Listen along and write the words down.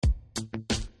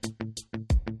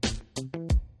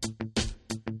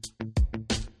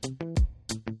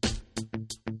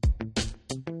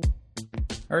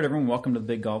All right, everyone, welcome to the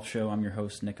Big Golf Show. I'm your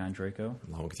host, Nick Andraco.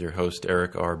 Along with your host,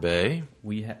 Eric R. Bay.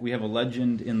 We have a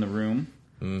legend in the room,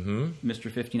 Mr.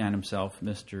 59 himself,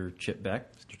 Mr. Chip Beck.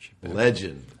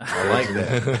 Legend. I like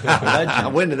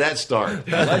that. When did that start?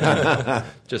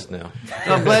 Just now.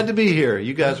 I'm glad to be here.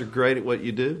 You guys are great at what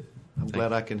you do. I'm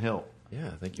glad I can help.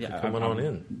 Yeah, thank you for coming on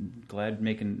in. Glad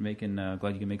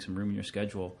glad you can make some room in your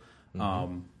schedule. I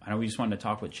know we just wanted to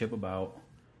talk with Chip about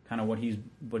kind of what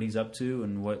he's up to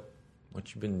and what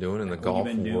you've been doing in the golf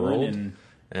world.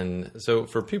 And so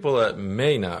for people that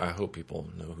may not, I hope people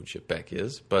know who Chip Beck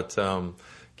is, but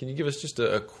can you give us just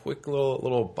a quick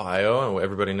little bio?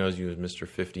 Everybody knows you as Mr.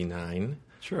 59.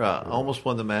 Sure. I almost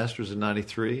won the Masters in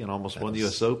 93 and almost won the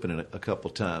U.S. Open a couple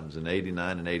times in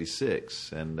 89 and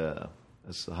 86. And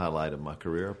that's the highlight of my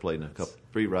career. I played in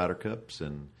three Ryder Cups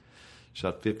and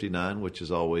shot 59, which is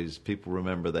always, people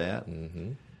remember that.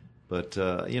 Mm-hmm. But,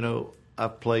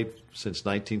 I've played since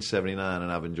 1979,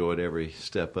 and I've enjoyed every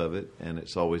step of it, and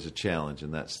it's always a challenge,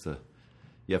 and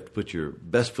you have to put your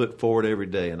best foot forward every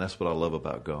day, and that's what I love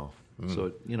about golf.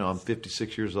 So, I'm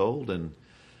 56 years old and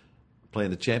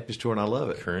playing the Champions Tour, and I love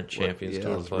it. Current Champions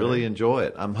Tour player. Really enjoy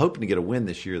it. I'm hoping to get a win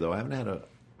this year, though. I haven't had a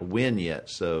win yet,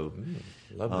 so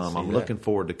I'm looking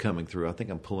forward to coming through. I think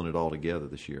I'm pulling it all together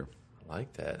this year.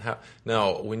 Like that.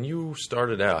 Now, when you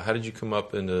started out, how did you come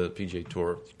up into the PGA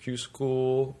Tour? Q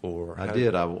school or? I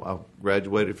did. I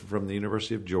graduated from the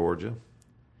University of Georgia.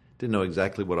 Didn't know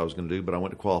exactly what I was going to do, but I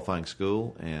went to qualifying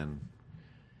school and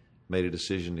made a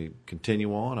decision to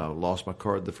continue on. I lost my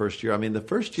card the first year. I mean, the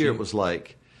first year it was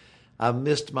like I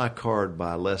missed my card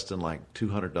by less than like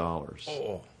 $200.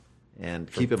 Oh,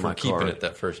 and keeping it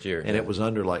that first year, and it was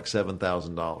under like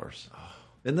 $7,000.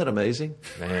 Isn't that amazing?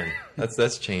 Man,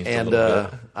 that's changed and, a little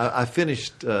bit. I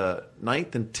finished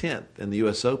 9th and 10th in the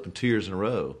U.S. Open 2 years in a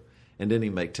row and didn't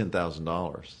even make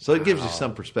 $10,000. So it gives you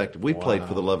some perspective. We played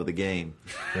for the love of the game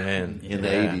in the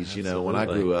 80s, absolutely. When I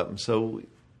grew up. And so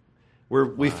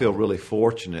we feel really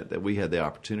fortunate that we had the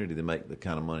opportunity to make the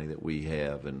kind of money that we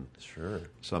have. And sure.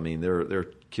 So, I mean, there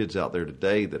are kids out there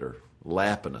today that are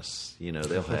lapping us.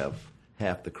 They'll have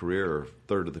half the career or a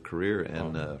third of the career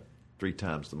and 3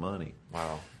 times the money.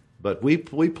 Wow. But we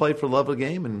played for the love of the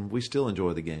game, and we still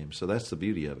enjoy the game. So that's the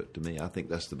beauty of it to me. I think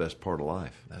that's the best part of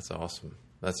life. That's awesome.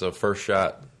 That's a first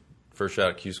shot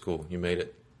at Q school. You made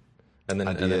it. And then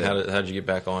how did you get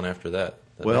back on after that?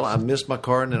 Well, I missed my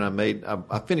card, and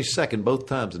I finished second both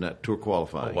times in that tour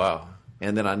qualifying. Oh, wow.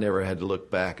 And then I never had to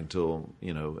look back until,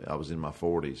 I was in my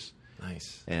 40s.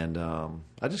 Nice. And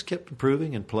I just kept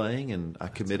improving and playing, and I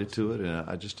committed to it, and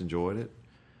I just enjoyed it.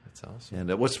 That's awesome.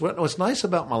 And what's nice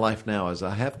about my life now is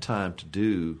I have time to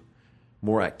do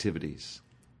more activities.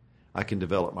 I can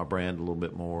develop my brand a little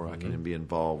bit more. I can be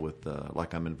involved with,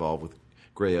 like I'm involved with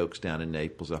Gray Oaks down in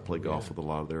Naples. I play golf with a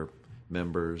lot of their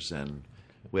members, and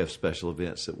we have special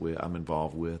events that I'm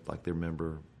involved with, like their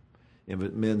men's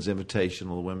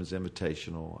invitational, the women's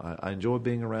invitational. I enjoy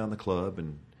being around the club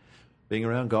and being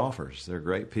around golfers. They're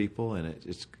great people, and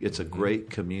it's a great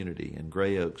community, and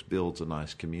Gray Oaks builds a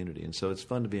nice community, and so it's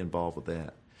fun to be involved with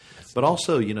that. But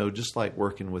also, just like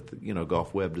working with,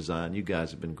 Golf Web Design, you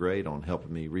guys have been great on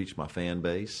helping me reach my fan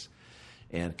base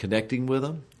and connecting with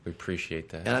them. We appreciate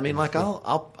that. And I mean, like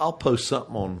I'll post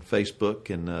something on Facebook,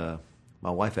 and my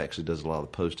wife actually does a lot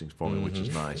of the postings for me, which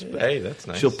is nice. But hey, that's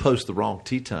nice. She'll post the wrong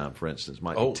tee time, for instance,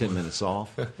 might be 10 minutes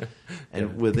off,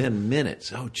 and within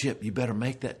minutes, Chip, you better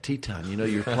make that tee time.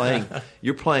 You're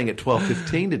playing at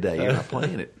 12:15 today. You're not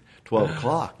playing at 12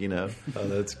 o'clock. Oh,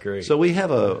 that's great. So we have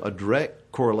a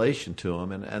direct correlation to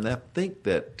them, and I think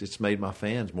that it's made my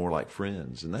fans more like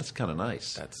friends, and that's kind of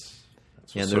nice. That's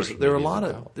and there's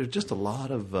just a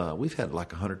lot of we've had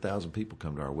like 100,000 people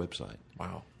come to our website.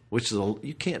 Wow. Which is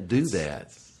you can't do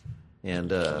that, and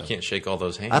you can't shake all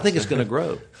those hands. I think it's going to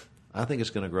grow. I think it's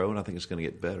going to grow, and I think it's going to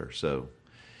get better. So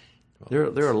there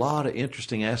are a lot of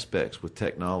interesting aspects with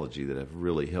technology that have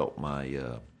really helped my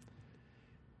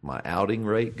outing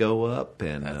rate go up,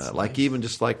 and like even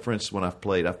just like for instance when I've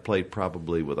played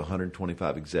probably with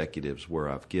 125 executives where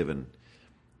I've given.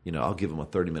 I'll give them a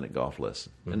 30-minute golf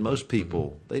lesson, and most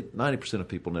people, 90% of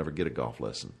people never get a golf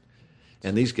lesson.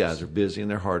 And these guys are busy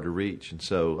and they're hard to reach. And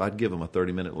so I'd give them a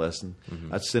 30-minute lesson.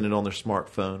 I'd send it on their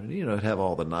smartphone. And, it'd have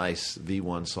all the nice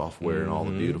V1 software and all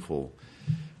the beautiful,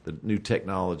 the new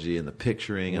technology and the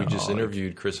picturing. We just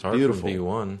interviewed Chris Hart from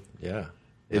V1. Yeah.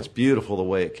 It's beautiful the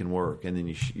way it can work. And then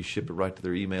you ship it right to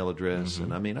their email address.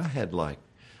 And, I had like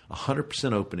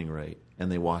 100% opening rate,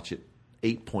 and they watch it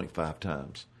 8.5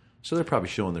 times. So they're probably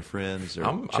showing their friends. They're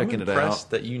checking it out. I'm impressed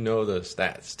that you know the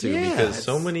stats too, because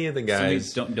so many of the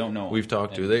guys don't know. We've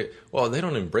talked to they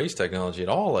don't embrace technology at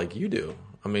all like you do.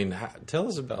 I mean, tell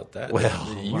us about that.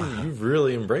 Well, you've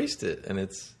really embraced it, and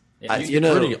it's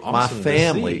pretty awesome. My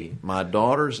family, my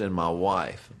daughters and my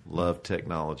wife love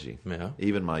technology. Yeah.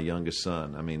 Even my youngest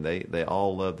son. I mean, they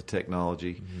all love the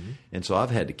technology, and so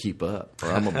I've had to keep up,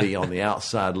 or I'm going to be on the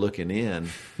outside looking in,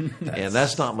 and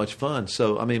that's not much fun.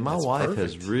 So, I mean, my wife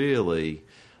has really,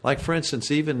 like for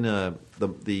instance, even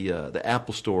the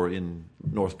Apple Store in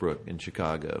Northbrook in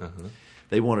Chicago,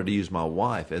 they wanted to use my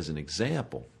wife as an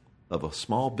example of a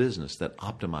small business that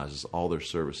optimizes all their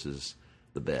services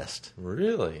the best.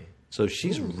 Really? So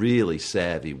she's really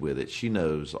savvy with it. She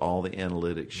knows all the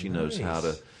analytics. She knows how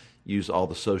to use all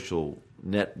the social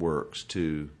networks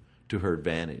to her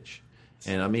advantage.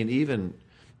 And I mean, even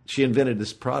she invented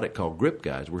this product called Grip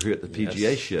Guides. We're here at the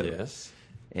PGA show. Yes.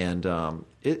 And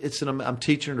I'm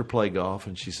teaching her to play golf,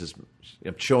 and she says,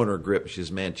 I'm showing her a grip. She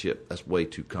says, "Man, Chip, that's way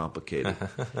too complicated.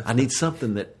 I need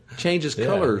something that changes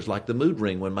colors like the mood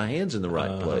ring when my hand's in the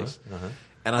right place."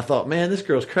 And I thought, man, this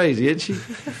girl's crazy, isn't she?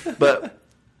 But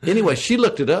anyway, she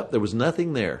looked it up. There was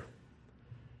nothing there.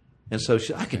 And so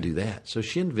I can do that. So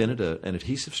she invented an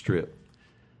adhesive strip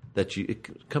that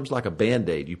it comes like a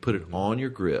Band-Aid. You put it on your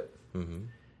grip,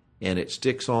 and it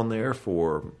sticks on there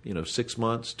for 6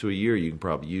 months to a year. You can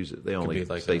probably use it. They only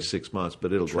say 6 months,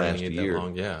 but it'll last a year.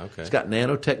 Yeah, okay. It's got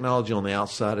nanotechnology on the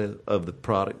outside of the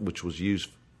product, which was used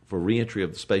for reentry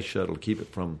of the space shuttle to keep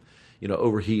it from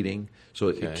overheating. So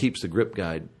it keeps the grip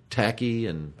guide tacky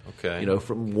and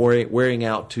from wearing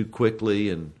out too quickly.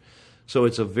 And so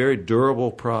it's a very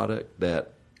durable product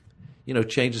that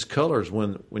changes colors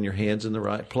when your hand's in the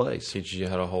right place. Teaches you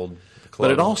how to hold the club.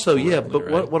 But it also,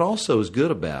 what also is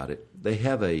good about it, they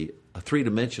have a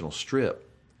three-dimensional strip,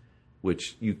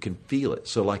 which you can feel it.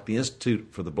 So like the Institute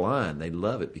for the Blind, they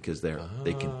love it because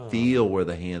they can feel where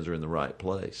the hands are in the right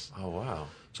place. Oh, wow.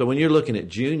 So when you're looking at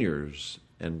juniors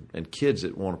and kids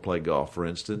that want to play golf, for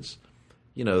instance,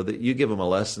 that you give them a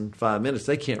lesson, 5 minutes,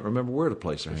 they can't remember where to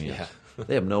place their hands. Yeah.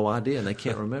 They have no idea, and they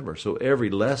can't remember. So every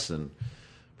lesson,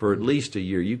 for at least a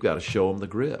year, you've got to show them the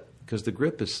grip, because the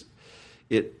grip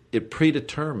it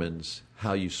predetermines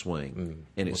how you swing,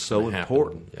 and it's so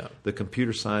important. Yeah. The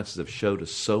computer sciences have showed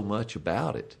us so much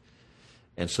about it,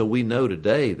 and so we know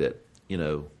today that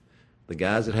the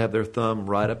guys that have their thumb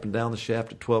right up and down the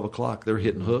shaft at 12 o'clock, they're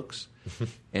hitting hooks,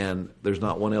 and there's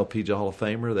not one LPGA Hall of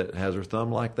Famer that has her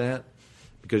thumb like that,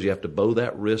 because you have to bow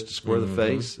that wrist to square the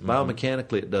face.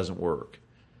 Biomechanically, it doesn't work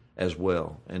as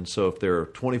well. And so if there are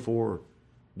 24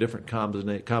 different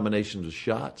combinations of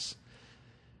shots,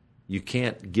 you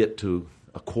can't get to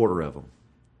a quarter of them.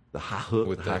 The high hook,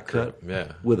 with the high cut,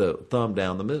 yeah, with a thumb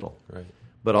down the middle. Right.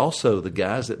 But also the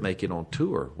guys that make it on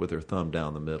tour with their thumb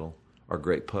down the middle are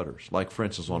great putters. Like, for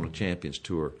instance, on the Champions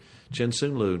Tour, Chen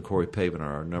Soon Lu and Corey Pavin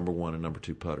are our number 1 and number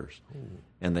 2 putters.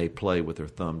 And they play with their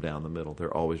thumb down the middle.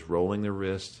 They're always rolling their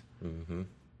wrist.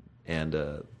 And,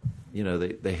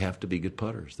 they have to be good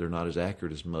putters. They're not as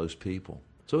accurate as most people.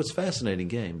 So it's a fascinating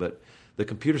game. But the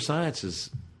computer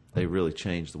sciences, they really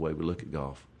changed the way we look at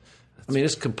golf. I mean,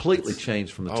 it's completely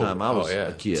changed from the time I was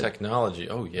a kid. Technology,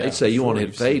 They'd say you want to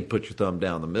hit fade, put your thumb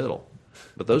down the middle.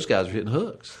 But those guys are hitting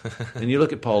hooks. And you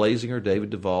look at Paul Azinger, David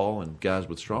Duvall, and guys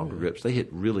with stronger grips, they hit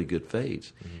really good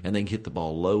fades. And they can hit the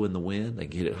ball low in the wind. They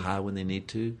can hit it high when they need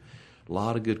to. A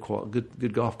lot of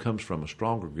good golf comes from a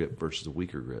stronger grip versus a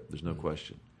weaker grip. There's no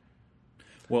question.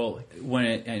 Well,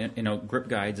 when Grip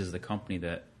Guides is the company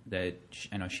that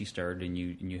I know she started, and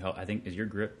you help. I think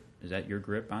is that your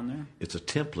grip on there? It's a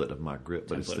template of my grip,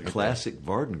 but it's the classic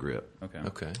Varden grip.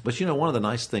 Okay. But one of the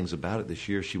nice things about it this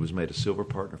year, she was made a silver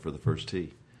partner for the first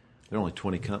tee. There are only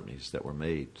 20 companies that were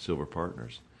made silver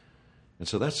partners, and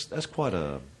so that's quite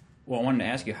a Well, I wanted to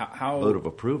ask you how vote of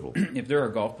approval. If there are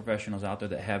golf professionals out there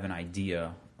that have an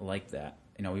idea like that,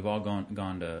 we've all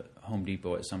gone to Home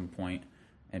Depot at some point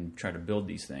and tried to build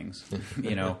these things.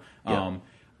 Yeah. Can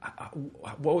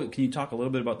you talk a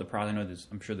little bit about the process? I know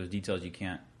I'm sure there's details you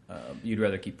can't. You'd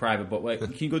rather keep private, but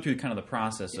can you go through kind of the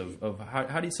process of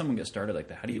how did someone get started like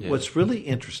that? How do you? What's really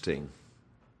interesting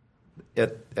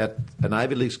at an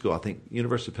Ivy League school, I think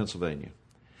University of Pennsylvania,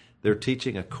 they're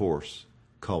teaching a course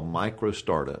called Micro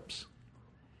Startups,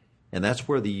 and that's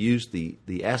where they use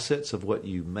the assets of what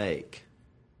you make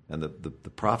and the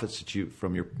profits that you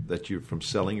from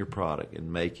selling your product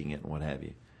and making it and what have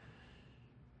you.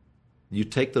 You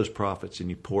take those profits and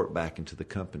you pour it back into the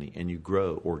company, and you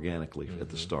grow organically at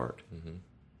the start.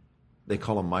 They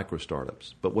call them micro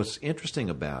startups. But what's interesting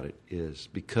about it is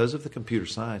because of the computer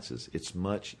sciences, it's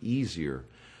much easier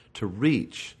to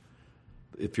reach.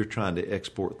 If you're trying to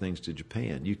export things to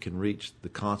Japan, you can reach the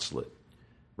consulate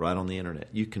right on the internet.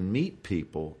 You can meet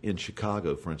people in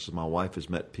Chicago, for instance. My wife has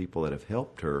met people that have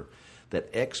helped her that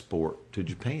export to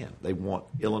Japan. They want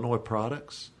Illinois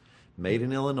products made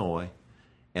in Illinois.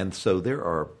 And so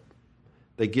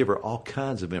they give her all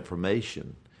kinds of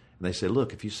information. And they say,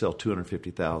 look, if you sell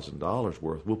 $250,000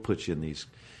 worth, we'll put you in these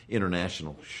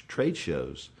international trade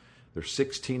shows. There's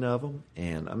 16 of them.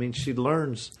 And, I mean, she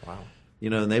learns,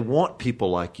 and they want people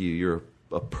like you. You're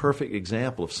a perfect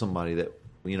example of somebody that,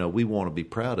 we want to be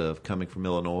proud of coming from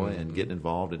Illinois and getting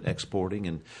involved in exporting.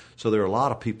 And so there are a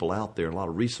lot of people out there, a lot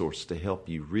of resources to help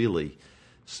you really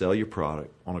sell your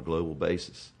product on a global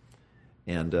basis.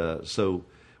 And so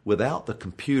without the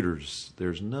computers,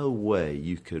 there's no way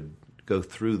you could go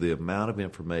through the amount of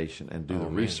information and do the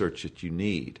research that you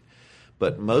need.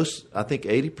 But I think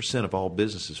 80% of all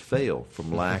businesses fail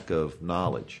from lack of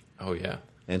knowledge. Oh, yeah.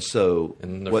 And so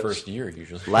in the first year,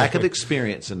 usually. Lack of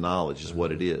experience and knowledge is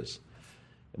what it is.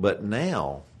 But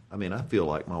now, I mean, I feel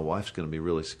like my wife's going to be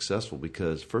really successful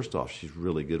because, first off, she's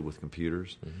really good with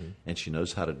computers, and she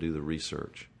knows how to do the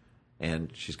research,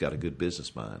 and she's got a good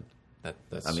business mind.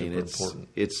 That's super important.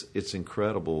 It's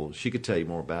incredible. She could tell you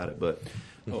more about it, but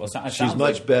she's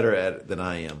much better at it than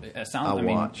I am.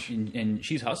 And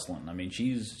she's hustling. I mean,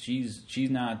 she's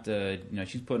not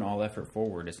she's putting all effort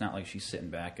forward. It's not like she's sitting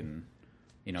back and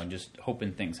just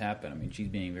hoping things happen. I mean, she's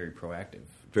being very proactive.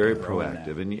 Very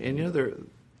proactive, and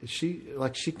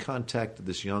she contacted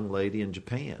this young lady in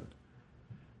Japan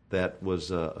that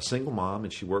was a single mom,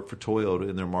 and she worked for Toyota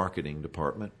in their marketing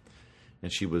department,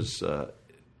 and she was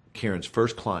Karen's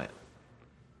first client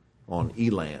on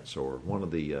Elance or one of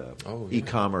the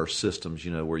e-commerce systems,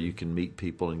 where you can meet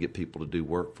people and get people to do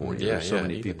work for you. There's so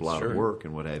many people out of work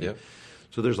and what have you.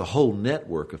 So there's a whole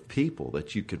network of people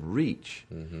that you can reach,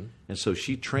 and so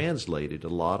she translated a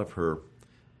lot of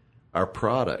our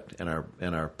product and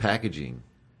our packaging,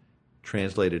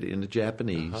 translated into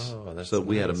Japanese. So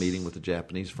we had a meeting with a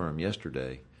Japanese firm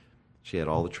yesterday. She had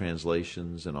all the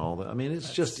translations and all that. I mean,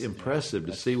 it's just impressive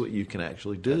to see what you can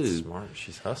actually do. That's smart.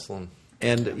 She's hustling.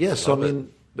 And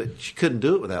but she couldn't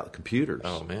do it without computers.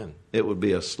 Oh, man. It would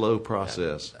be a slow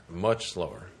process. Much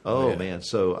slower. Oh, man.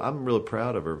 So I'm really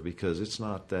proud of her because it's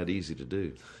not that easy to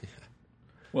do.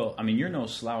 Well, I mean, you're no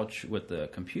slouch with the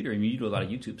computer. I mean, you do a lot of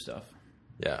YouTube stuff.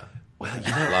 Yeah. Well,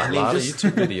 a lot of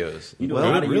YouTube videos. You do a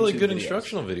lot of really YouTube good videos.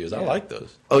 Instructional videos. I like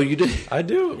those. Oh, you do? I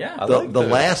do. Yeah. The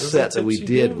last set that we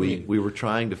did, we were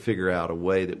trying to figure out a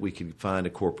way that we could find a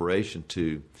corporation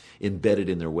to embed it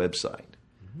in their website.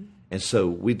 And so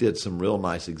we did some real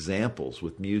nice examples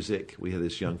with music. We had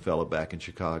this young fellow back in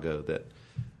Chicago that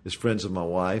is friends of my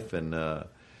wife, and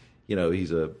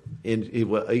he's an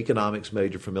economics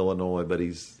major from Illinois, but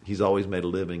he's always made a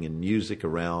living in music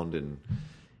around, and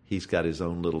he's got his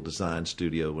own little design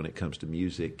studio when it comes to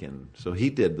music. And so he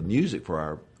did the music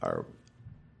for our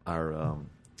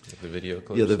the video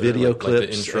clips. Yeah, the video clips. Like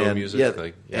the intro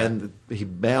music. And he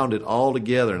bound it all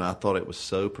together, and I thought it was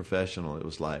so professional. It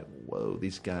was like, whoa,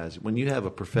 these guys. When you have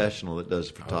a professional that does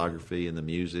photography and the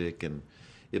music, and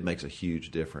it makes a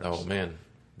huge difference. Oh, man.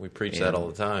 We preach that all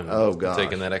the time. Oh, gosh.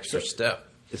 Taking that extra step.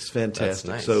 It's fantastic.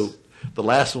 That's nice. So the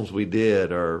last ones we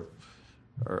did are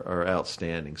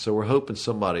outstanding. So we're hoping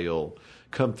somebody will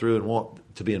come through and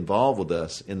want to be involved with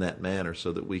us in that manner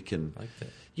so that we can,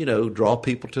 draw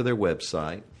people to their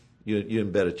website. You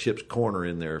embed a Chip's Corner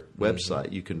in their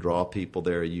website. You can draw people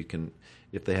there. You can,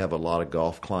 if they have a lot of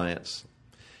golf clients,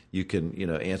 you can,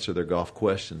 answer their golf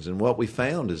questions. And what we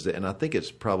found is that, and I think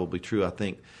it's probably true, I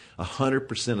think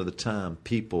 100% of the time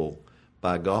people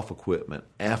buy golf equipment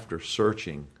after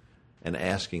searching and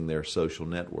asking their social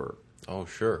network. Oh,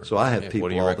 sure. So I have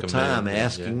people all the time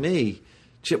asking me,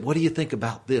 Chip, what do you think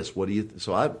about this? What do you?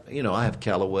 So I have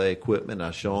Callaway equipment. I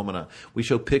show them, and we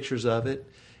show pictures of it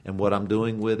and what I'm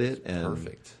doing with it. And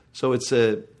perfect. So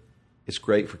it's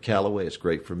great for Callaway. It's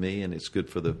great for me, and it's good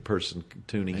for the person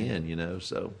tuning in.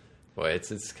 So. Boy,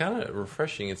 it's kind of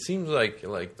refreshing. It seems like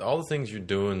all the things you're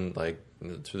doing, like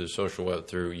through the social web,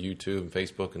 through YouTube and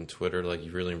Facebook and Twitter, like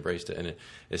you really embraced it, and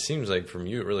it seems like from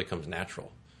you it really comes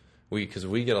natural. Because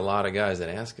we get a lot of guys that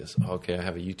ask us, okay, I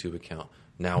have a YouTube account.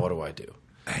 Now what do I do?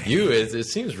 It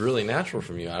seems really natural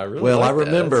from you. I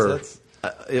remember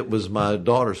it was my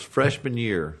daughter's freshman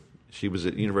year. She was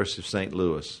at University of St.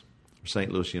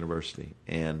 Louis University,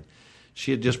 and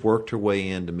she had just worked her way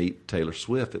in to meet Taylor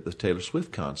Swift at the Taylor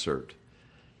Swift concert.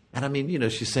 And I mean,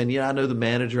 she's saying, I know the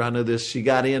manager, I know this. She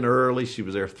got in early. She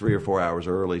was there 3 or 4 hours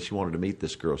early. She wanted to meet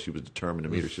this girl. She was determined to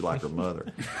meet her. She liked her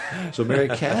mother. So Mary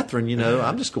Catherine,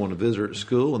 I'm just going to visit her at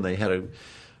school, and they had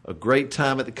a great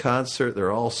time at the concert.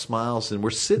 They're all smiles, and we're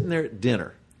sitting there at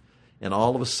dinner, and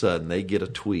all of a sudden they get a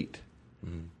tweet.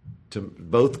 To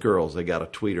both girls, they got a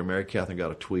tweet, or Mary Catherine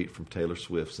got a tweet from Taylor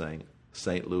Swift saying,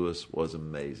 St. Louis was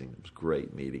amazing. It was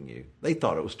great meeting you. They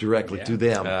thought it was directly to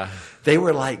them. They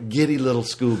were like giddy little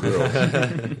schoolgirls.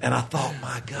 And I thought,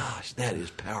 my gosh, that is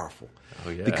powerful. Oh,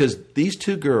 yeah. Because these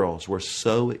two girls were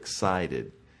so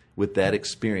excited with that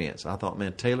experience. I thought,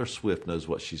 man, Taylor Swift knows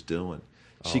what she's doing.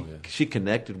 She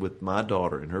connected with my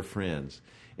daughter and her friends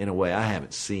in a way I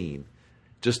haven't seen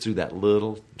just through that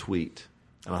little tweet.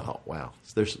 And I thought, wow,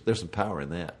 there's some power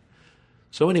in that.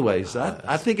 So anyways,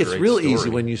 I think it's real easy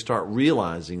when you start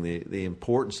realizing the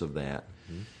importance of that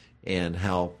and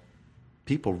how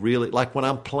people really, like when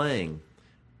I'm playing,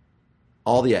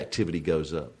 all the activity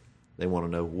goes up. They want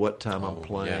to know what time I'm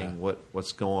playing,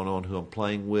 what's going on, who I'm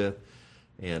playing with.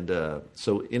 And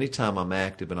so anytime I'm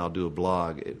active and I'll do a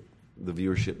blog, the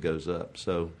viewership goes up.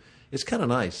 So it's kind of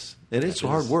nice. And it's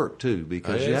hard work, too,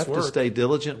 because you have to stay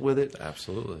diligent with it.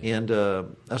 Absolutely. And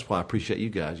that's why I appreciate you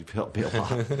guys. You've helped me a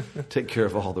lot take care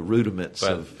of all the rudiments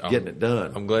of getting it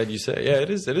done. I'm glad you say it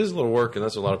is a little work, and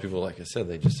that's what a lot of people, like I said,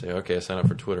 they just say, okay, I sign up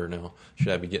for Twitter now. Should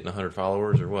I be getting 100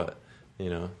 followers or what? They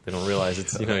don't realize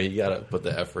it's, you got to put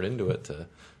the effort into it to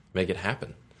make it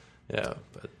happen. Yeah,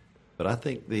 But I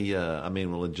think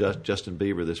Justin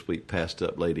Bieber this week passed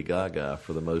up Lady Gaga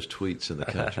for the most tweets in the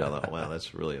country. I thought, wow,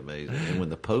 that's really amazing. And when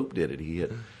the Pope did it, he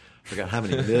hit, I forgot how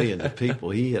many millions of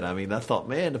people he hit. I mean, I thought,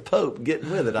 man, the Pope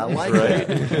getting with it. I like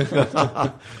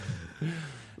that.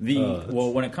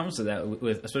 Well, when it comes to that,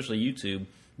 with especially YouTube, do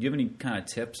you have any kind of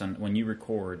tips on when you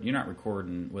record? You're not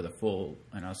recording with a full.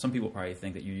 I know some people probably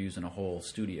think that you're using a whole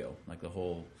studio, like the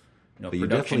whole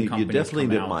production company. You definitely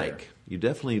need a mic. You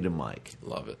definitely need a mic.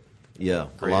 Love it. Yeah,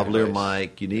 a lavalier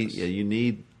mic. You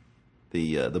need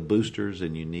the boosters,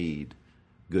 and you need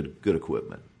good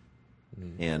equipment.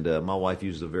 And my wife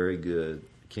uses a very good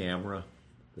camera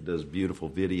that does beautiful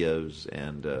videos,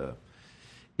 and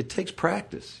it takes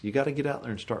practice. You got to get out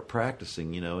there and start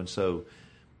practicing, And so,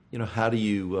 how do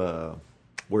you?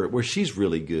 Where she's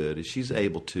really good is she's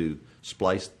able to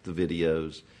splice the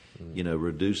videos,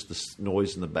 reduce the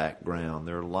noise in the background.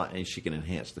 There are a lot, and she can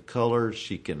enhance the colors.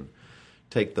 She can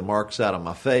take the marks out of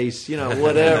my face,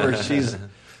 whatever.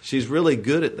 She's really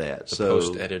good at that. The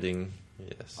post editing,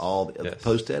 yes. The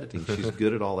post editing, she's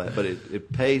good at all that. But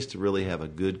it pays to really have a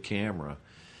good camera.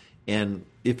 And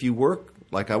if you work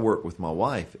like I work with my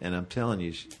wife, and I'm telling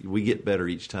you, we get better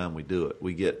each time we do it.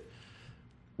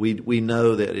 We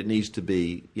know that it needs to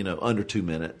be under 2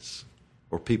 minutes,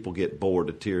 or people get bored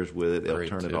to tears with it. They'll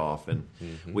turn it off. And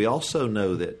we also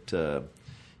know that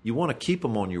you want to keep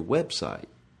them on your website.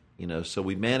 So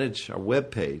we manage our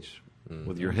web page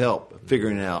with your help,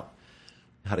 figuring out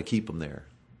how to keep them there.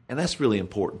 And that's really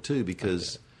important, too,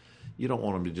 because you don't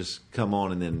want them to just come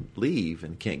on and then leave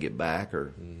and can't get back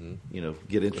or,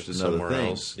 get interested in other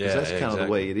things. Because that's kind of the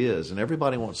way it is. And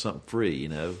everybody wants something free,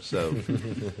 So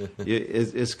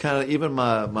it's kind of, even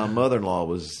my mother-in-law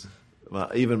was, my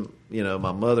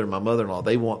mother and my mother-in-law,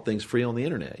 they want things free on the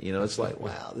internet. It's like,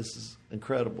 wow, this is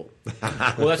incredible.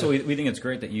 Well, that's what we think. It's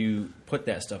great that you put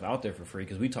that stuff out there for free,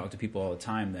 because we talk to people all the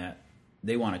time that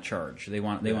they want to charge. They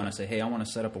want to say, hey, I want to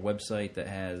set up a website that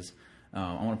has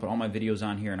I want to put all my videos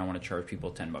on here, and I want to charge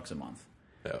people $10 a month.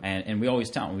 Yep. And we always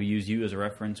tell them, we use you as a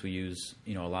reference. We use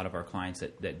a lot of our clients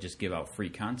that just give out free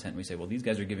content. We say, well, these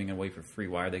guys are giving it away for free.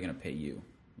 Why are they going to pay you?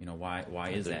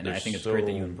 Why is that? And I think it's great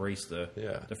that you embrace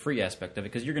the free aspect of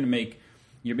it, because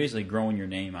you're basically growing your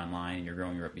name online, and you're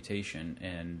growing your reputation,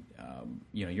 and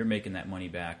you're making that money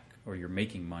back, or you're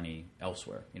making money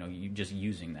elsewhere. You're just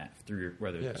using that through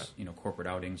whether it's corporate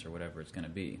outings or whatever it's going to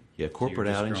be. Yeah, corporate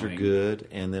outings are good,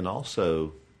 and then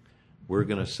also we're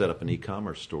going to set up an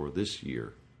e-commerce store this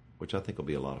year, which I think will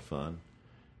be a lot of fun.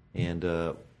 And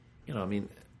there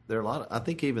are a lot. I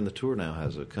think even the tour now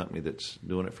has a company that's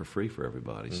doing it for free for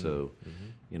everybody. So,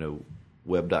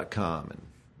 web.com and.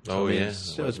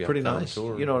 It's pretty nice.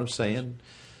 You know what I'm saying?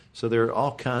 So there are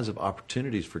all kinds of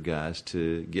opportunities for guys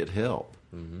to get help,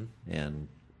 and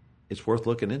it's worth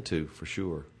looking into for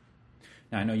sure.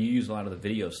 Now, I know you use a lot of the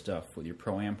video stuff with your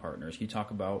Pro-Am partners. Can you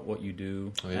talk about what you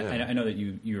do? Oh, yeah. I know that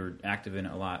you're active in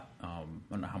it a lot. I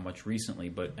don't know how much recently,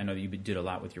 but I know that you did a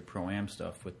lot with your Pro-Am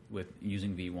stuff with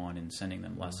using V1 and sending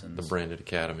them lessons. The branded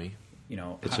academy.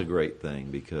 It's a great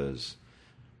thing because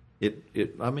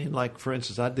like, for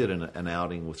instance, I did an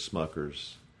outing with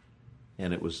Smuckers,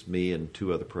 and it was me and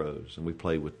 2 other pros, and we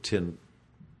played with 10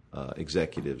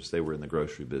 executives. They were in the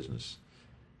grocery business.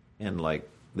 And, like,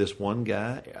 this one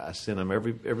guy, I sent him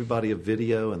everybody a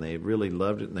video, and they really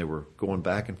loved it, and they were going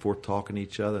back and forth talking to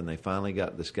each other, and they finally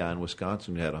got this guy in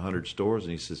Wisconsin who had 100 stores,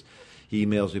 and he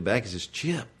emails me back, he says,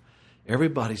 Chip,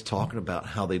 everybody's talking about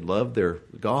how they love their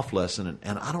golf lesson,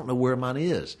 and I don't know where mine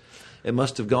is. It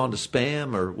must have gone to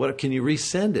spam or what? Can you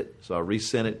resend it? So I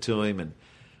resent it to him, and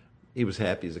he was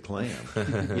happy as a clam.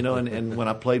 And when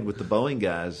I played with the Boeing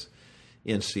guys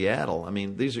in Seattle, I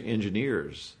mean, these are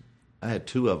engineers. I had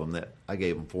 2 of them that I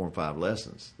gave them 4 and 5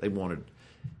 lessons. They wanted,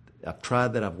 I've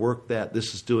tried that, I've worked that,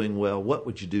 this is doing well, what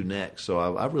would you do next? So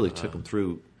I really took them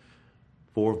through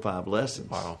 4 or 5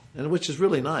 lessons. Wow. And which is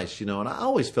really nice, and I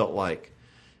always felt like,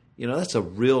 that's a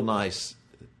real nice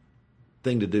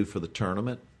thing to do for the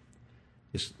tournament.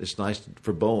 It's nice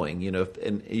for Boeing,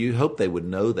 and you hope they would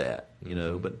know that,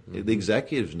 but the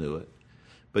executives knew it.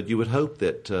 But you would hope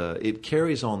that it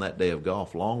carries on that day of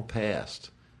golf long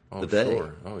past the day.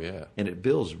 Sure. Oh, yeah. And it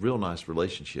builds real nice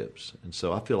relationships. And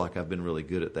so I feel like I've been really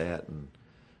good at that. And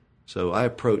so I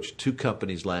approached 2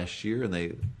 companies last year, and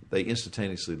they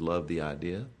instantaneously loved the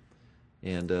idea.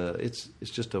 And it's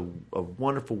just a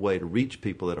wonderful way to reach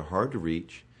people that are hard to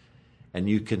reach. And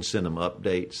you can send them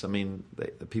updates. I mean,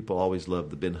 the people always love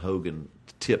the Ben Hogan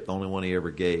tip, the only one he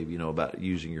ever gave, about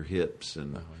using your hips.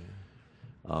 And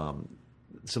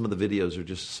some of the videos are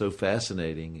just so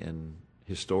fascinating and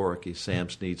historic. Sam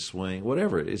Snead's swing,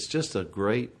 whatever. It's just a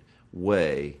great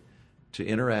way to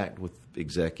interact with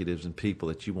executives and people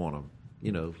that you want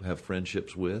to, have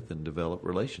friendships with and develop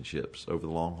relationships over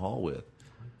the long haul with.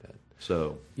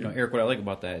 So, Eric, what I like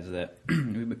about that is that,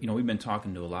 we've been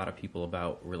talking to a lot of people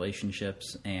about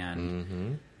relationships,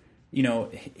 and,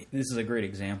 this is a great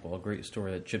example, a great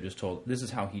story that Chip just told. This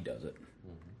is how he does it.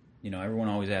 Everyone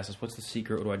always asks us, what's the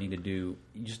secret? What do I need to do?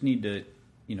 You just need to,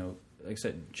 like I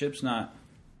said, Chip's not.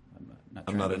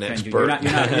 I'm not an expert. You're not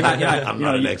I'm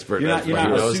not an expert. You're not he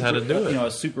knows how to do it.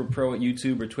 A super pro at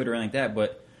YouTube or Twitter or anything like that,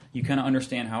 but you kind of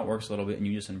understand how it works a little bit, and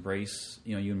you just embrace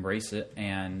it,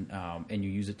 and you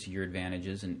use it to your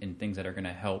advantages and things that are going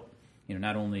to help,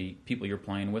 not only people you're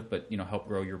playing with, but help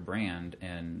grow your brand.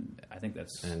 And I think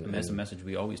that's a message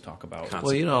we always talk about.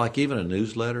 Well, like even a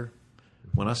newsletter.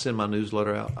 When I send my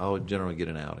newsletter out, I would generally get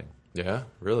an outing. Yeah,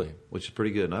 really, which is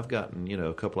pretty good. And I've gotten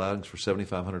a couple outings for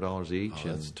 $7,500 each. Oh,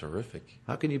 that's terrific.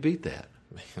 How can you beat that?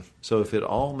 So if it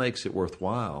all makes it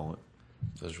worthwhile,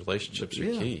 those relationships are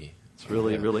key. It's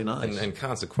really, really nice. And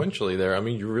consequentially there,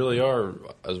 you really are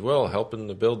as well helping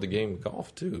to build the game of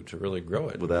golf, too, to really grow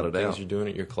it. Without a doubt. Things you're doing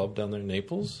at your club down there in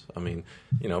Naples. Playing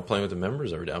with the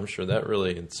members every day, I'm sure that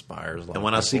really inspires a lot of people. And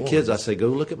when I see kids, I say, go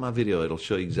look at my video. It'll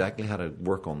show you exactly how to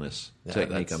work on this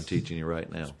technique I'm teaching you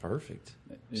right now. That's perfect.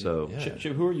 So,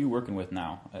 Chip, who are you working with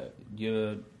now? I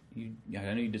know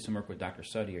you did some work with Dr.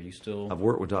 Suddy. Are you still? I've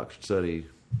worked with Dr. Suddy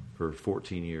for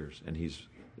 14 years, and he's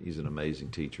an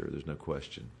amazing teacher. There's no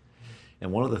question.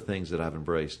 And one of the things that I've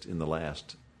embraced in the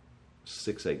last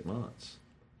 6-8 months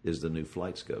is the new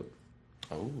flight scope.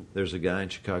 Oh. There's a guy in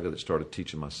Chicago that started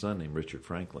teaching my son named Richard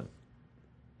Franklin.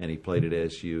 And he played at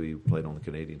SU. He played on the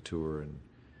Canadian Tour. And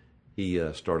he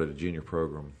started a junior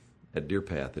program at Deer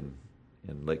Path in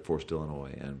Lake Forest,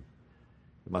 Illinois. And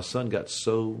my son got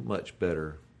so much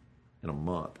better in a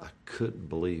month. I couldn't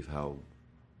believe how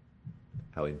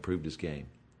he improved his game.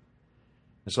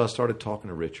 And so I started talking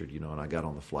to Richard, and I got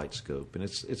on the flight scope. And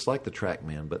it's like the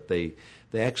TrackMan, but they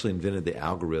actually invented the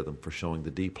algorithm for showing the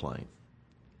D-plane.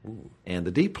 Ooh. And the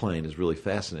D-plane is really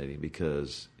fascinating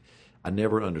because I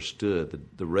never understood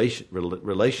the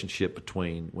relationship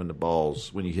between when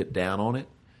you hit down on it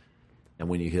and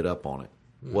when you hit up on it.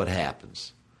 What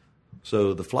happens?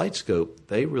 So the flight scope,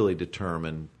 they really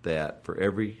determine that for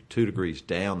every 2 degrees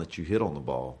down that you hit on the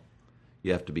ball,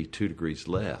 you have to be 2 degrees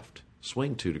left,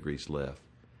 swing 2 degrees left,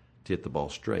 to hit the ball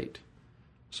straight.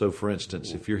 So, for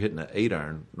instance, if you're hitting an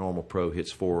 8-iron, normal pro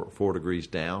hits 4 degrees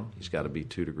down. He's got to be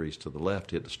 2 degrees to the left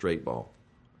to hit the straight ball.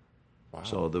 Wow.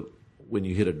 So when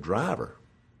you hit a driver,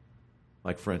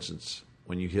 like, for instance,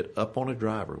 when you hit up on a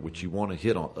driver, which you want to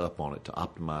hit up on it to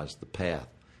optimize the path,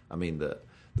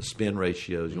 the spin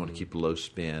ratios, you want to keep a low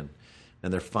spin.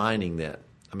 And they're finding that,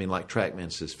 like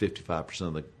TrackMan says, 55%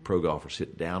 of the pro golfers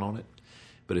hit down on it.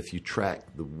 But if you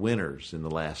track the winners in the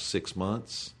last 6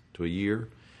 months to a year,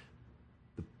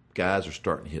 the guys are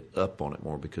starting to hit up on it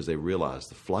more because they realize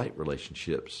the flight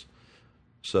relationships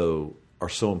are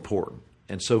so important.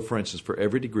 And so, for instance, for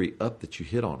every degree up that you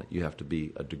hit on it, you have to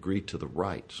be a degree to the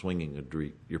right, swinging a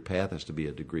degree. Your path has to be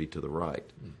a degree to the right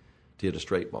to hit a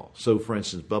straight ball. So, for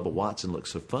instance, Bubba Watson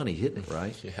looks so funny hitting it,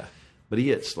 right? Yeah. But he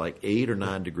hits like 8 or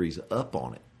 9 degrees up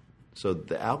on it. So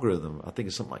the algorithm, I think,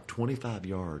 is something like 25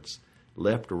 yards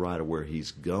left or right of where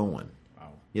he's going.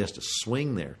 Wow. He has to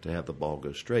swing there to have the ball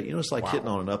go straight. It's like hitting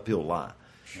on an uphill lie.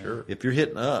 Sure. If you're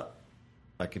hitting up,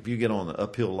 like if you get on the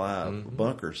uphill lie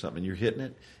bunker or something and you're hitting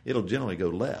it, it'll generally go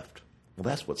left. Well,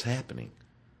 that's what's happening.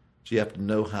 So you have to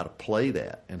know how to play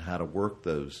that and how to work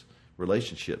those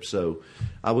relationships. So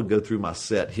I would go through my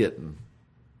set hitting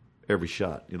every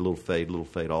shot, a little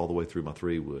fade, all the way through my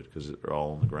 3-wood because they're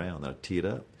all on the ground. Then I'd tee it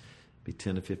up, be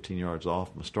 10 to 15 yards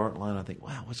off my starting line. I think,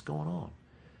 wow, what's going on?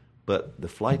 But the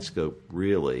flight scope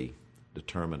really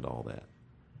determined all that.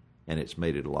 And it's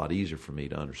made it a lot easier for me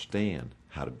to understand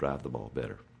how to drive the ball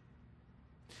better.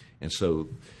 And so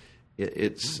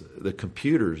it's the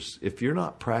computers, if you're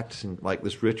not practicing, like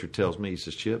this Richard tells me, he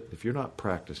says, Chip, if you're not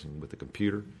practicing with the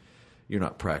computer, you're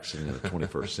not practicing in the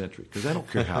 21st century. Because they don't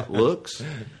care how it looks.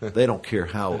 They don't care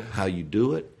how you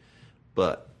do it.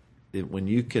 But when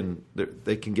you can,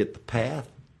 they can get the path.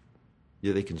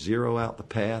 Yeah, they can zero out the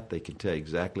path. They can tell you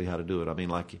exactly how to do it. I mean,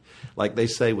 like they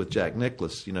say with Jack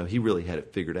Nicklaus, he really had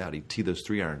it figured out. He'd tee those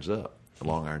 3-irons up, the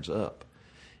long irons up.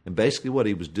 And basically what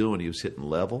he was doing, he was hitting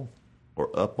level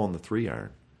or up on the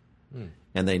 3-iron.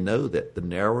 And they know that the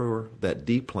narrower that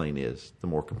D plane is, the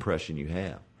more compression you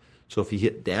have. So if you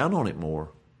hit down on it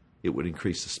more, it would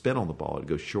increase the spin on the ball. It would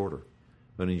go shorter.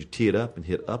 But when you tee it up and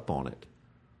hit up on it,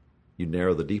 you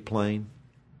narrow the D plane,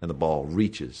 and the ball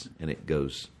reaches, and it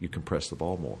goes, you compress the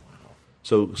ball more.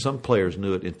 So some players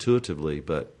knew it intuitively,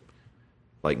 but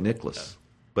like Nicklaus. Yeah.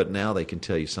 But now they can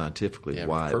tell you scientifically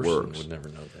why it works. Would never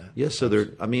know that. Yes, so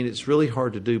it's really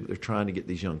hard to do, but they're trying to get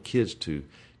these young kids to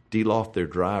de-loft their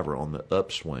driver on the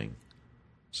upswing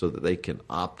so that they can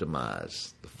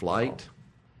optimize the flight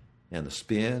and the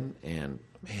spin. And,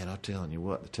 man, I'm telling you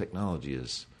what, the technology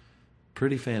is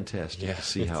pretty fantastic to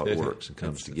see how it works and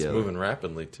comes together. It's moving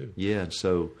rapidly, too. Yeah, and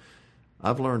so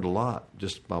I've learned a lot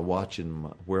just by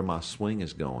watching where my swing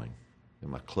is going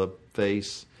and my club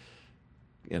face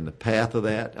and the path of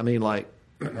that. I mean, like...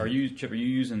 Chip, are you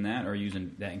using that or are you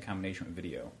using that in combination with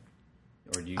video?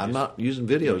 Or do you I'm not using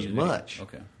video as much.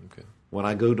 Okay. When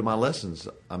I go to my lessons,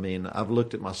 I mean, I've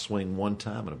looked at my swing one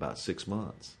time in about 6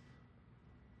 months.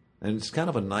 And it's kind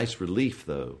of a nice relief,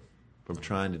 though, from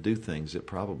trying to do things that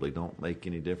probably don't make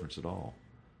any difference at all.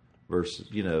 Versus,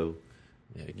 if you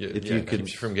can,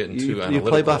 keeps you from getting too analytical. You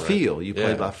play by feel. You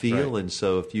play by feel, right. And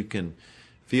so if you can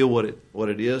feel what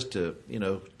it is to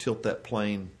tilt that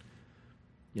plane,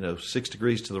 6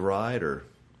 degrees to the right,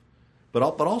 but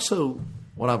also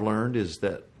what I've learned is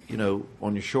that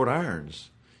on your short irons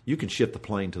you can shift the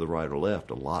plane to the right or left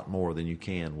a lot more than you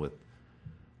can with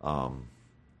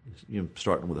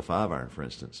starting with a 5-iron, for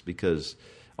instance, because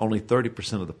only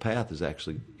 30% of the path is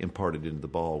actually imparted into the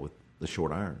ball with the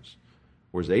short irons,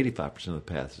 whereas 85% of the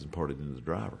path is imparted into the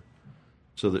driver.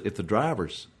 So that if the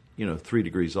driver's 3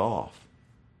 degrees off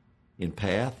in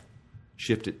path,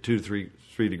 shift it 2 to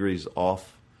 3 degrees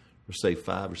off, or say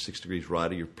 5 or 6 degrees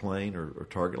right of your plane or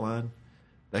target line,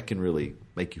 that can really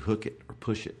make you hook it or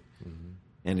push it. Mm-hmm.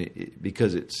 And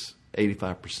because it's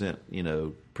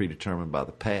 85%, predetermined by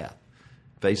the path,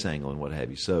 face angle, and what have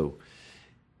you. So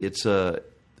it's a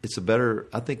better.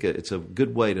 I think it's a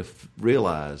good way to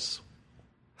realize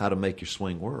how to make your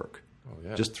swing work. Oh,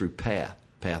 yeah. Just through path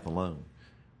alone.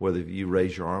 Whether you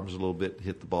raise your arms a little bit,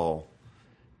 hit the ball,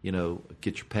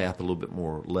 get your path a little bit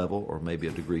more level, or maybe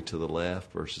a degree to the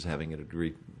left versus having it a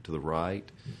degree to the right.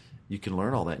 You can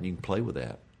learn all that and you can play with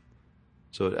that.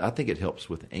 So I think it helps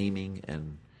with aiming,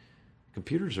 and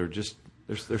computers are just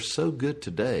they're so good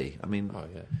today. I mean,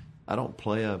 I don't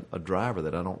play a driver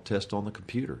that I don't test on the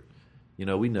computer.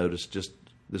 We noticed just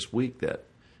this week that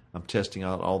I'm testing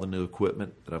out all the new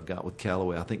equipment that I've got with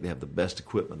Callaway. I think they have the best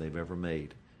equipment they've ever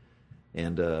made.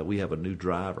 And we have a new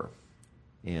driver.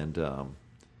 And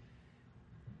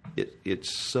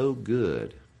it's so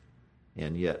good.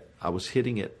 And yet I was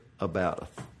hitting it about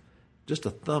just a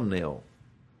thumbnail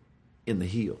in the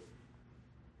heel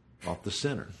off the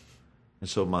center. And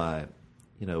so my,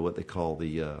 what they call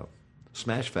the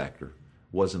smash factor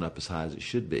wasn't up as high as it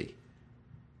should be.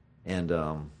 And,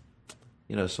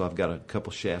 so I've got a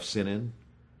couple shafts sent in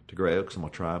to Gray Oaks. I'm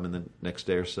going to try them in the next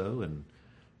day or so and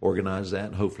organize that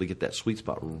and hopefully get that sweet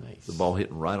spot, the ball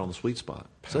hitting right on the sweet spot.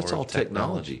 So that's all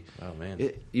technology. Oh,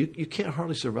 man. You can't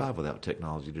hardly survive without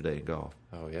technology today in golf.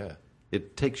 Oh, yeah.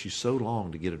 It takes you so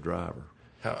long to get a driver.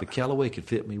 The Callaway could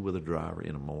fit me with a driver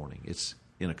in a morning. It's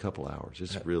in a couple hours.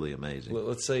 It's really amazing.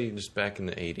 Let's say just back in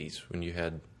the 80s when you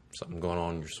had something going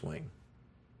on in your swing.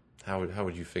 How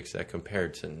would you fix that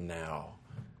compared to now?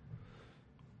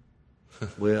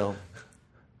 Well,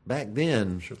 back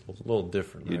then, sure, it's a little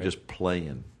different. You're just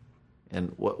playing.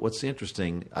 And what's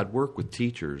interesting, I'd work with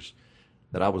teachers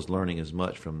that I was learning as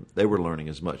much from. They were learning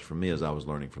as much from me as I was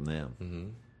learning from them. Mm-hmm.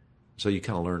 So you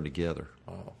kind of learn together.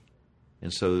 Oh.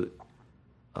 And so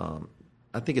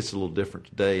I think it's a little different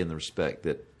today in the respect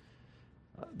that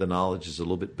the knowledge is a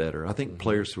little bit better. I think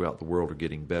players throughout the world are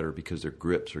getting better because their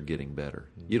grips are getting better.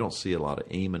 You don't see a lot of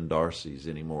Eamon Darcy's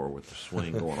anymore with the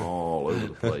swing going all over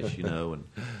the place, and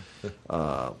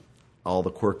all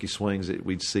the quirky swings that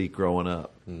we'd see growing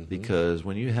up. Because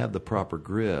when you have the proper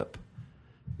grip,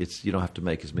 you don't have to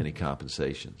make as many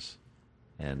compensations.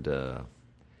 And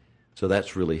so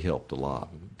that's really helped a lot.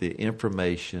 The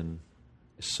information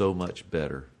is so much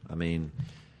better. I mean,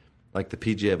 like the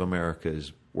PGA of America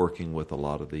is working with a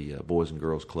lot of the boys and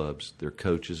girls clubs, their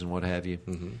coaches and what have you.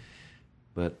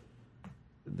 But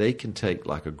they can take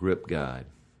like a grip guide,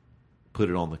 put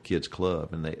it on the kids'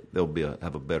 club, and they'll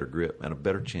have a better grip and a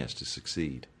better chance to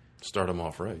succeed. Start them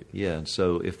off right. Yeah, and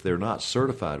so if they're not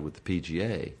certified with the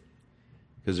PGA,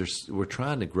 because we're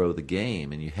trying to grow the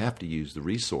game, and you have to use the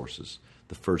resources.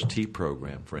 The First Tee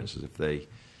program, for instance, if they,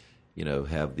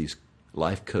 have these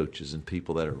life coaches and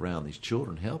people that are around these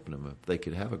children helping them, if they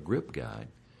could have a grip guide,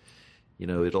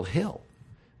 it'll help.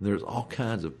 And there's all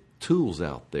kinds of tools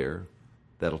out there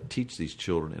that'll teach these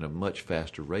children at a much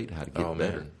faster rate how to get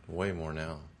better. Man, way more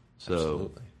now.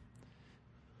 So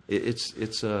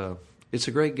absolutely, it's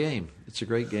a great game. It's a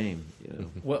great game.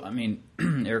 Well, I mean,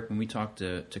 Eric, when we talked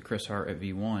to Chris Hart at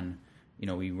V1,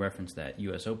 we referenced that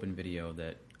U.S. Open video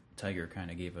that Tiger kind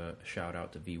of gave a shout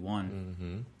out to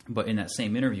V1. But in that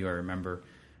same interview, I remember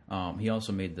he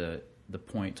also made the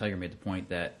point. Tiger made the point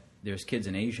that there's kids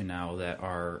in Asia now that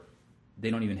they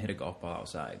don't even hit a golf ball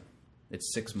outside.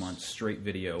 It's 6 months straight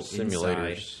video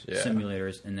simulators,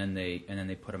 simulators, and then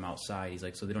they put them outside. He's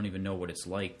like, so they don't even know what it's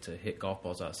like to hit golf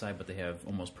balls outside, but they have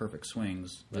almost perfect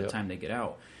swings by the time they get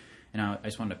out. And I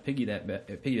just wanted to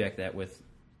piggyback that with,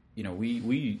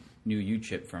 we knew you,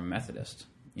 Chip, from Methodist.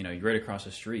 You're right across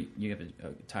the street. You have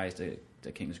ties to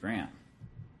Kings Grant.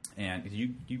 And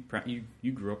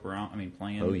you grew up around,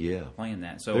 playing. Oh yeah, playing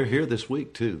that. So they're here this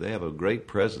week too. They have a great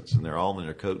presence, and they're all in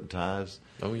their coat and ties.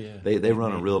 Oh yeah, they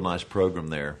run a real nice program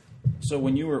there. So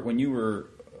when you were,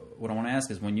 what I want to ask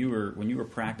is when you were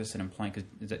practicing and playing,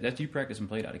 because that you practiced and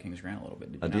played out of Kings Grant a little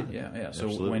bit. Did you not? Yeah. So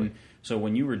absolutely.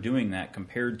 when you were doing that,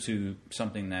 compared to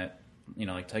something that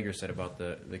like Tiger said about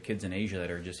the kids in Asia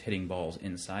that are just hitting balls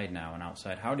inside now and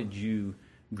outside, how did you,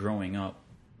 growing up,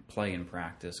 play and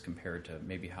practice compared to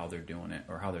maybe how they're doing it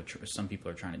or how some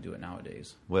people are trying to do it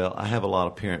nowadays? Well, I have a lot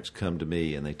of parents come to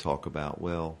me and they talk about,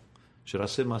 well, should I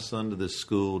send my son to this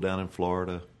school down in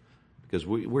Florida? Because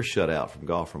we're shut out from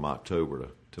golf from October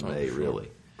to May, really.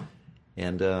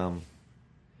 And, the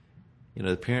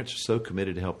parents are so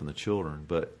committed to helping the children,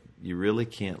 but you really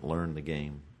can't learn the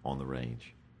game on the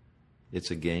range.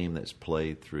 It's a game that's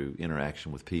played through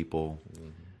interaction with people,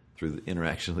 through the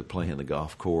interaction with playing the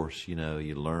golf course. You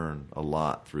learn a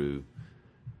lot through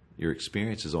your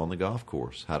experiences on the golf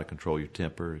course, how to control your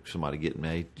temper, somebody getting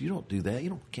mad. You don't do that.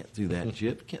 Can't do that,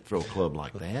 Chip. You can't throw a club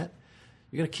like that.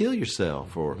 You're going to kill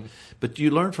yourself. But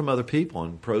you learn from other people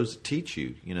and pros that teach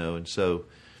you, And so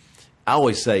I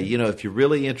always say, if you're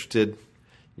really interested,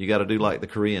 you got to do like the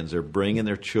Koreans. They're bringing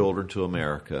their children to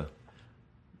America.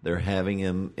 They're having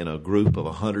them in a group of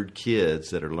 100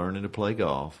 kids that are learning to play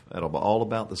golf at all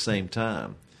about the same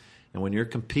time. And when you're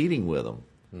competing with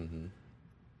them,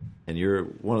 and you're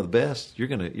one of the best, you're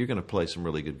gonna play some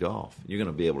really good golf. You're going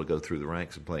to be able to go through the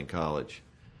ranks and play in college.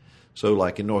 So,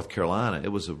 like in North Carolina, it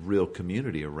was a real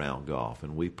community around golf,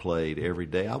 and we played every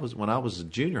day. When I was a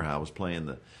junior high, I was playing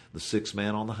the sixth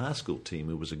man on the high school team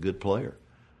who was a good player,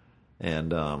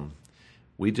 and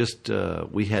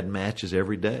we had matches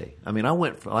every day. I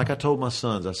went, like I told my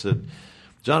sons, I said,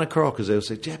 John and Carl, because they would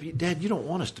say, Dad, you don't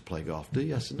want us to play golf, do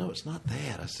you? I said, no, it's not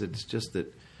that. I said, it's just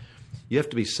that you have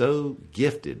to be so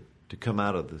gifted to come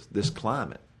out of this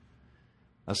climate.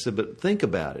 I said, but think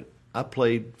about it. I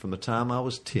played from the time I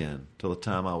was 10 till the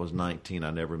time I was 19. I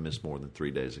never missed more than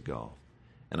 3 days of golf.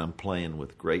 And I'm playing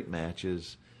with great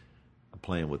matches. I'm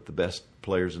playing with the best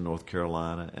players in North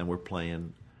Carolina, and we're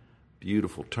playing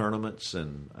beautiful tournaments.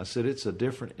 And I said, it's a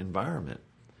different environment.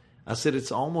 I said,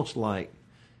 it's almost like,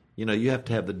 you have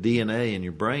to have the DNA in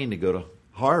your brain to go to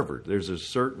Harvard. There's a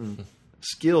certain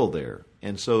skill there.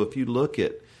 And so if you look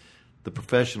at the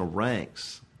professional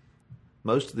ranks,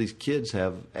 most of these kids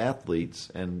have athletes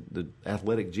and the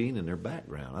athletic gene in their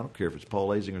background. I don't care if it's Paul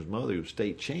Azinger's mother who was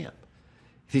state champ.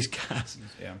 These guys,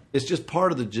 it's just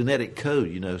part of the genetic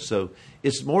code, So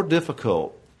it's more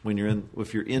difficult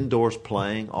if you're indoors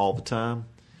playing all the time.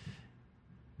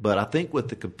 But I think with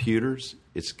the computers,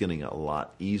 it's getting a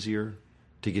lot easier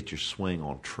to get your swing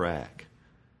on track.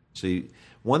 See,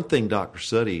 one thing Dr.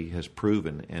 Suddy has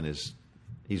proven, and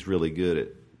he's really good at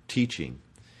teaching.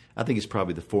 I think he's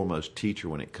probably the foremost teacher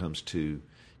when it comes to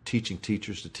teaching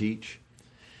teachers to teach.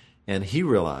 And he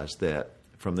realized that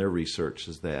from their research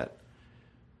is that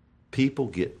people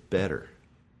get better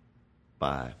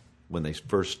when they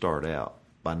first start out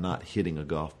by not hitting a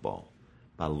golf ball,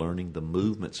 by learning the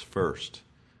movements first.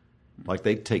 Like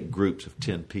they'd take groups of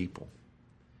 10 people,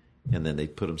 and then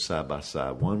they'd put them side by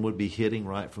side. One would be hitting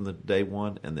right from the day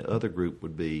one, and the other group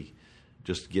would be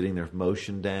just getting their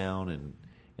motion down,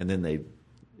 and then they'd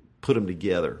put them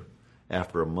together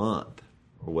after a month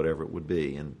or whatever it would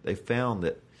be. And they found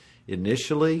that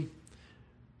initially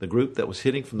the group that was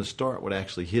hitting from the start would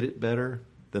actually hit it better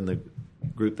than the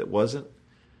group that wasn't.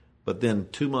 But then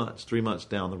 2 months, 3 months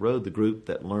down the road, the group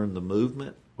that learned the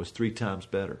movement was 3 times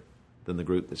better than the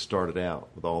group that started out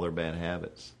with all their bad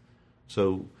habits.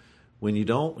 So when you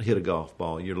don't hit a golf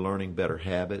ball, you're learning better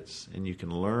habits, and you can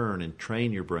learn and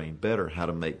train your brain better how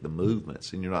to make the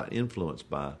movements, and you're not influenced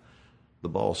by the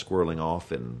ball squirreling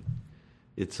off. And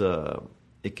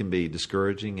it can be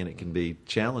discouraging, and it can be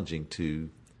challenging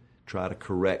to try to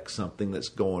correct something that's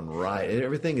going right.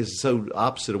 Everything is so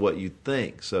opposite of what you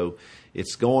think. So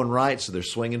it's going right, so they're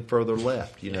swinging further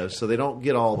left, so they don't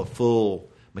get all the full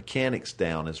mechanics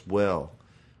down as well.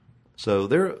 So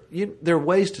there are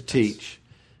ways to teach,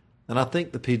 and I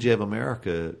think the PGA of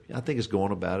America, is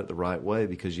going about it the right way,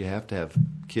 because you have to have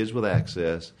kids with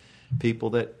access,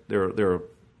 people that there are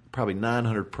probably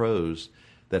 900 pros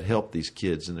that help these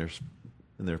kids in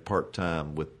their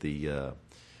part-time with the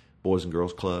Boys and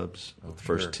Girls Clubs,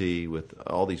 First Tee, with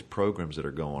all these programs that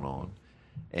are going on.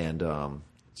 And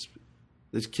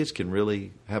these kids can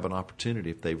really have an opportunity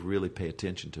if they really pay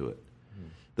attention to it.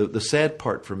 The sad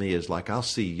part for me is, like, I'll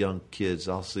see young kids.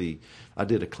 I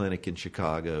did a clinic in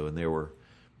Chicago, and there were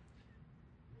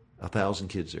 1,000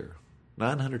 kids there,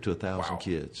 900 to 1,000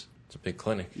 kids. It's a big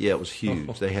clinic. Yeah, it was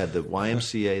huge. They had the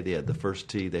YMCA, they had the First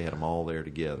Tee, they had them all there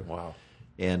together. Wow.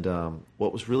 And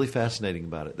what was really fascinating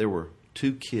about it, there were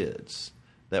 2 kids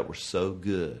that were so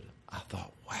good. I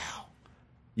thought, wow,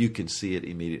 you can see it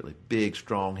immediately. Big,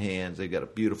 strong hands. They've got a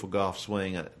beautiful golf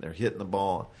swing. They're hitting the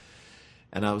ball.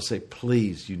 And I would say,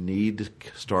 please, you need to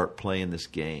start playing this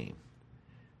game.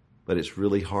 But it's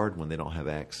really hard when they don't have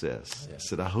access. Yeah. I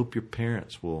said, I hope your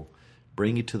parents will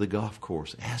bring you to the golf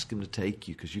course. Ask them to take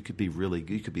you, because you could be really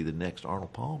good. You could be the next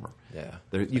Arnold Palmer. Yeah,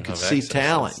 you could see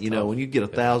talent. When you get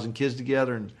 1,000 kids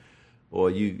together, and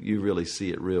you really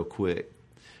see it real quick.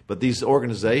 But these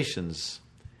organizations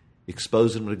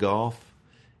expose them to golf.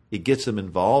 It gets them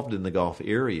involved in the golf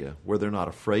area where they're not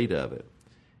afraid of it.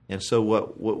 And so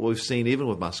what we've seen, even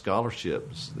with my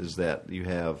scholarships, is that you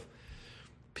have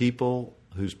people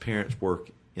whose parents work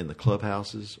in the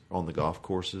clubhouses, on the golf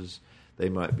courses. They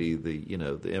might be the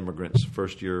immigrants,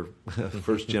 first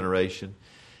generation,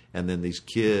 and then these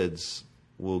kids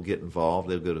will get involved.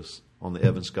 They'll go on the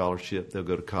Evans Scholarship. They'll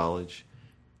go to college.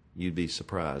 You'd be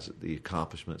surprised at the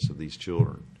accomplishments of these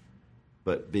children.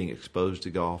 But being exposed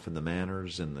to golf and the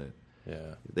manners and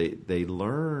they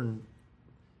learn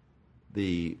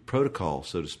the protocol,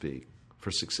 so to speak,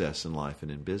 for success in life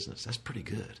and in business. That's pretty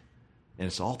good, and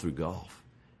it's all through golf.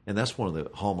 And that's one of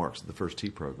the hallmarks of the First Tee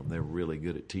program. They're really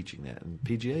good at teaching that, and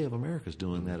PGA of America is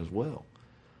doing that as well.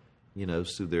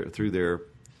 Through their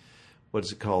what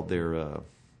is it called? They're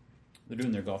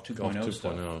doing their Golf 2.0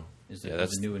 stuff.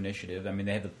 That's a new initiative. I mean,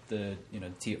 they have the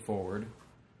Tee It Forward.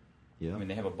 Yeah. I mean,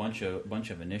 they have a bunch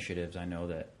of initiatives. I know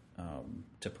that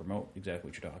to promote exactly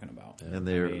what you're talking about.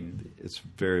 And it's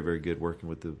very, very good working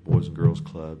with the Boys and Girls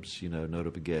Clubs. Nota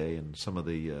Begay, and some of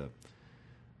the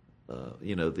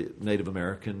the Native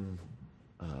American.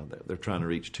 They're trying to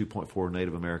reach 2.4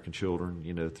 Native American children,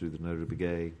 through the Nota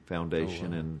Begay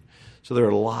Foundation, and so there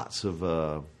are lots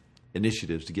of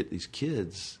initiatives to get these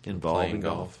kids involved in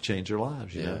golf, change their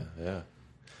lives. Yeah.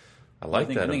 I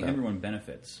think everyone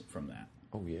benefits from that.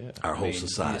 Oh yeah, our whole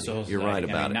society. You're right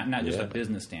about it. Not just a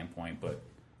business standpoint, but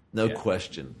no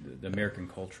question. The American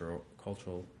cultural.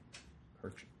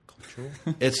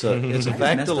 It's a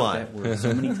fact of life.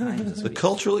 So many times the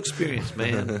cultural experience,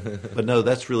 man. But no,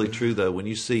 that's really true though. When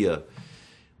you see a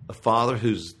father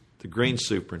who's the green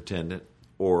superintendent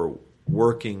or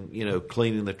working,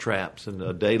 cleaning the traps, and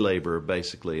a day laborer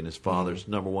basically, and his father's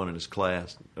number one in his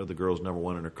class, or the girl's number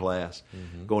one in her class,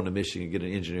 going to Michigan to get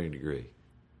an engineering degree.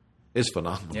 It's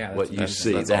phenomenal what you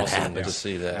see. That's that awesome happens. to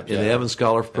see that. In the Evans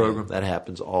Scholar program, that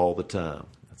happens all the time.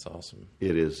 That's awesome.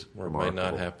 It is Where remarkable. It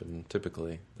might not happen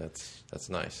typically. That's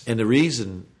nice. And the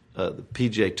reason the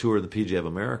PGA Tour and the PGA of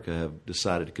America have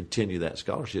decided to continue that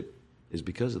scholarship is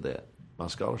because of that, my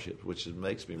scholarship, which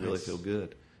makes me really feel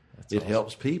good. It awesome.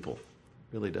 Helps people. It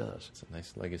really does. It's a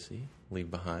nice legacy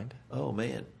leave behind. Oh,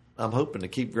 man. I'm hoping to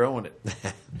keep growing it.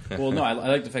 Well, no, I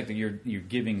like the fact that you're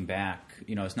giving back.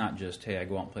 It's not just, hey, I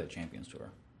go out and play the Champions Tour.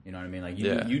 You know what I mean? Like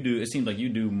you do. It seems like you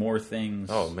do more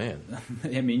things. Oh man!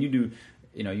 I mean, you do.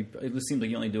 You know, it seems like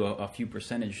you only do a few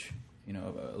percentage. You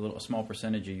know, a small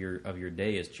percentage of your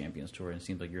day is Champions Tour, and it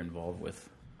seems like you're involved with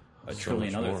a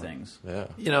trillion other things. Yeah.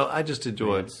 You know, I just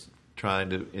enjoy trying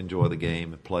to enjoy the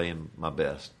game and playing my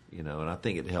best. You know, and I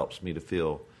think it helps me to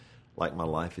feel like my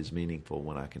life is meaningful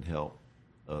when I can help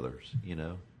others. You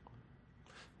know,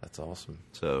 that's awesome.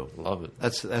 So love it.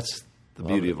 That's the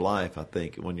beauty of life. I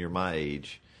think when you're my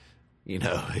age. You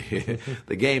know,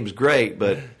 the game's great,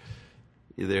 but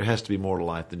there has to be more to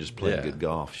life than just playing good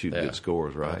golf, shooting good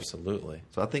scores, right? Absolutely.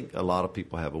 So I think a lot of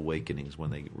people have awakenings when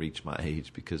they reach my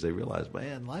age because they realize,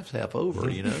 man, life's half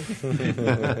over. You know,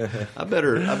 I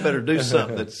better do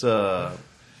something that's going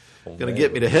to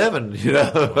get me to heaven. You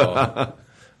know. Well,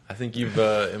 I think you've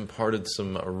imparted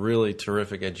some really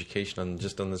terrific education on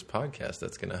this podcast.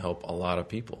 That's going to help a lot of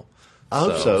people. I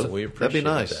hope so. We appreciate That'd be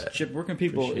nice. that. Chip, where can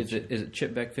people? Is it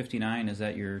ChipBeck59? Is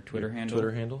that your Twitter handle?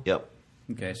 Twitter handle? Yep.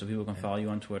 Okay, so people can follow you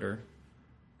on Twitter.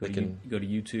 Go to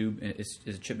YouTube. Is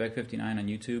it ChipBeck59 on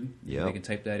YouTube? Yeah. They can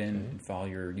type that in and follow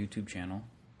your YouTube channel.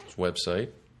 Website,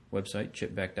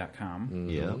 chipbeck.com. Mm-hmm.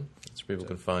 Yeah. So people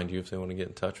can find you if they want to get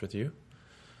in touch with you.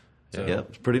 So, yeah,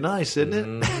 it's pretty nice, isn't it?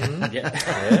 Mm-hmm. Yeah,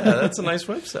 that's a nice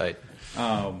website.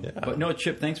 But no,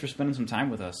 Chip, thanks for spending some time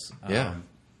with us. Yeah.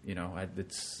 You know,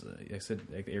 it's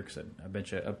like Eric said, I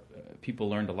bet you people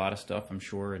learned a lot of stuff, I'm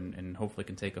sure, and hopefully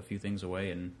can take a few things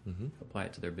away and apply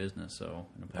it to their business. So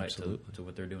and apply it to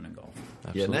what they're doing in golf.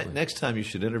 Absolutely. Yeah. Next time you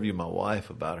should interview my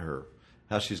wife about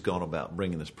how she's gone about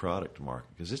bringing this product to market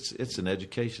because it's an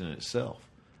education in itself.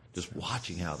 Just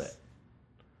watching how that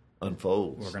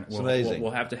unfolds. It's amazing.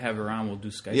 We'll have to have her on. We'll do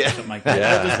Skype or something like that.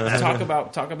 Yeah.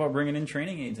 Just talk about bringing in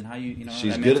training aids and how you know.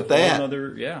 She's good at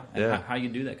that. How you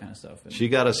do that kind of stuff. And, she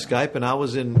got a Skype, and I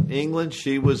was in England.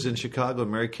 She was in Chicago,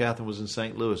 and Mary Catherine was in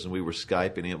St. Louis, and we were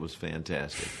Skyping. It was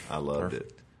fantastic. I loved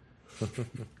it.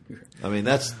 I mean,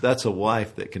 that's a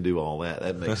wife that can do all that.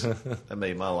 That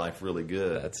made my life really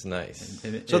good. That's nice.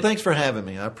 So thanks for having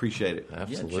me. I appreciate it.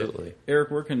 Absolutely. Yeah, Eric,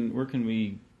 where can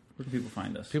people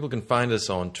find us? People can find us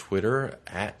on Twitter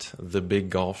at The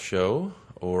Big Golf Show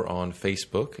or on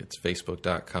Facebook. It's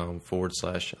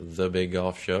facebook.com/The Big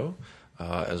Golf Show,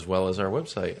 as well as our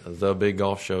website,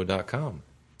 thebiggolfshow.com.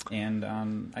 And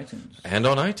on iTunes. And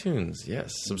on iTunes,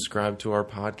 yes. Subscribe to our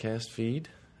podcast feed.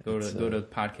 Go to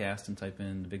podcast and type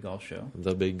in The Big Golf Show.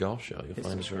 The Big Golf Show. You'll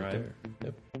find us right subscribe. there.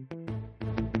 Yep.